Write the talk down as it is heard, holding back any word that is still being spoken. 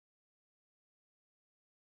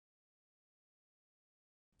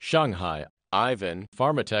Shanghai, IVEN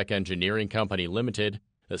Pharmatech Engineering Company Limited,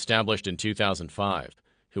 established in 2005,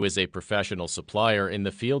 who is a professional supplier in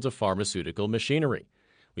the field of pharmaceutical machinery.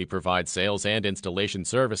 We provide sales and installation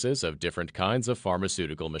services of different kinds of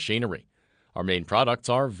pharmaceutical machinery. Our main products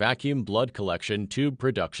are vacuum blood collection tube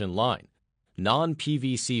production line,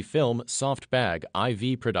 non-PVC film soft bag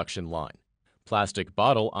IV production line, plastic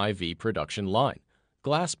bottle IV production line,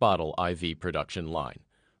 glass bottle IV production line,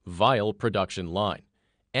 vial production line,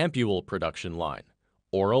 ampule production line,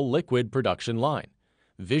 oral liquid production line,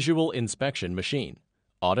 visual inspection machine,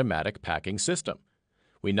 automatic packing system.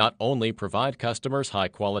 We not only provide customers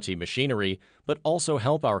high-quality machinery, but also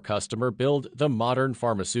help our customer build the modern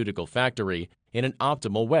pharmaceutical factory in an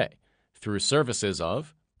optimal way through services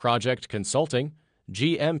of project consulting,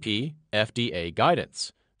 GMP, FDA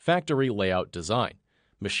guidance, factory layout design,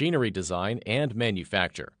 machinery design and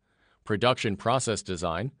manufacture, production process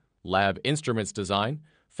design, lab instruments design,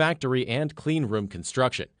 factory and clean room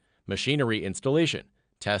construction, machinery installation,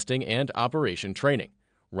 testing and operation training,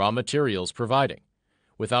 raw materials providing.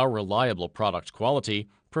 With our reliable product quality,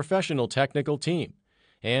 professional technical team,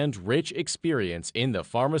 and rich experience in the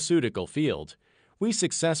pharmaceutical field, we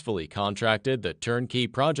successfully contracted the turnkey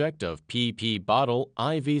project of PP bottle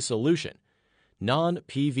IV solution,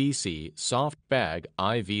 non-PVC soft bag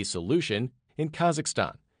IV solution in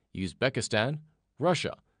Kazakhstan, Uzbekistan,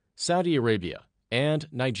 Russia, Saudi Arabia, and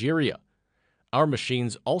Nigeria. Our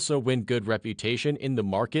machines also win good reputation in the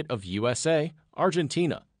market of USA,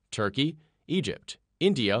 Argentina, Turkey, Egypt,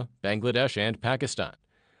 India, Bangladesh, and Pakistan.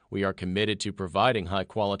 We are committed to providing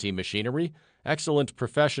high-quality machinery, excellent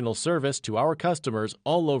professional service to our customers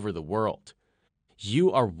all over the world.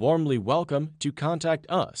 You are warmly welcome to contact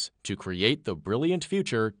us to create the brilliant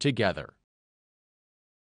future together.